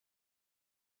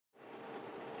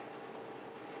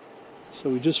So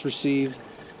we just received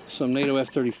some NATO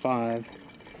F-35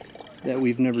 that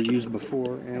we've never used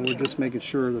before, and we're just making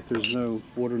sure that there's no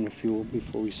water in the fuel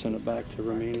before we send it back to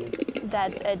Romania.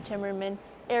 That's Ed Timmerman,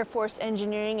 Air Force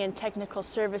Engineering and Technical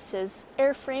Services,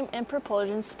 Airframe and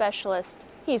Propulsion Specialist.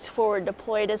 He's forward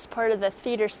deployed as part of the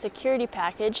theater security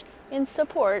package in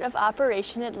support of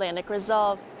Operation Atlantic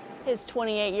Resolve. His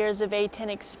 28 years of A-10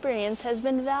 experience has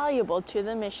been valuable to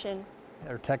the mission.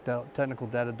 Our technical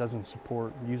data doesn't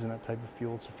support using that type of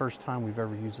fuel. It's the first time we've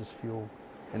ever used this fuel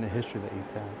in the history of the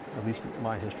A-10, at least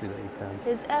my history of the A-10.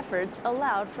 His efforts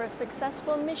allowed for a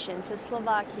successful mission to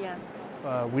Slovakia.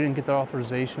 We didn't get the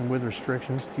authorization with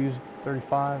restrictions to use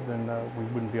 35, then we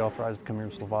wouldn't be authorized to come here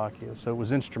to Slovakia. So it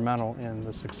was instrumental in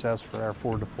the success for our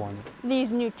forward deployment.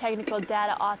 These new technical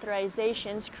data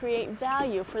authorizations create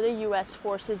value for the U.S.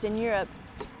 forces in Europe,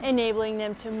 enabling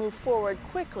them to move forward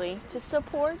quickly to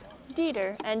support,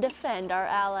 deter, and defend our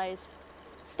allies.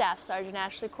 Staff Sergeant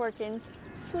Ashley Corkins,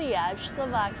 Sliaj,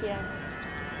 Slovakia.